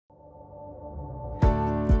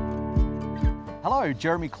Hello,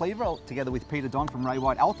 Jeremy Cleaver together with Peter Don from Ray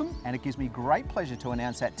White Eltham, and it gives me great pleasure to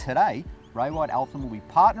announce that today Ray White Eltham will be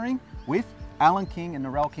partnering with Alan King and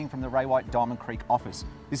Narelle King from the Ray White Diamond Creek office.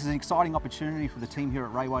 This is an exciting opportunity for the team here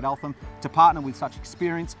at Ray White Eltham to partner with such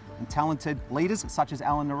experienced and talented leaders such as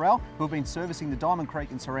Alan Narelle, who have been servicing the Diamond Creek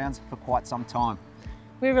and surrounds for quite some time.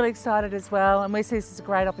 We're really excited as well, and we see this as a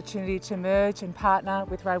great opportunity to merge and partner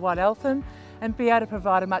with Ray White Eltham and be able to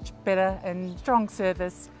provide a much better and strong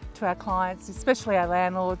service to our clients, especially our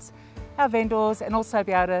landlords, our vendors, and also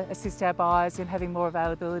be able to assist our buyers in having more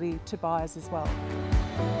availability to buyers as well.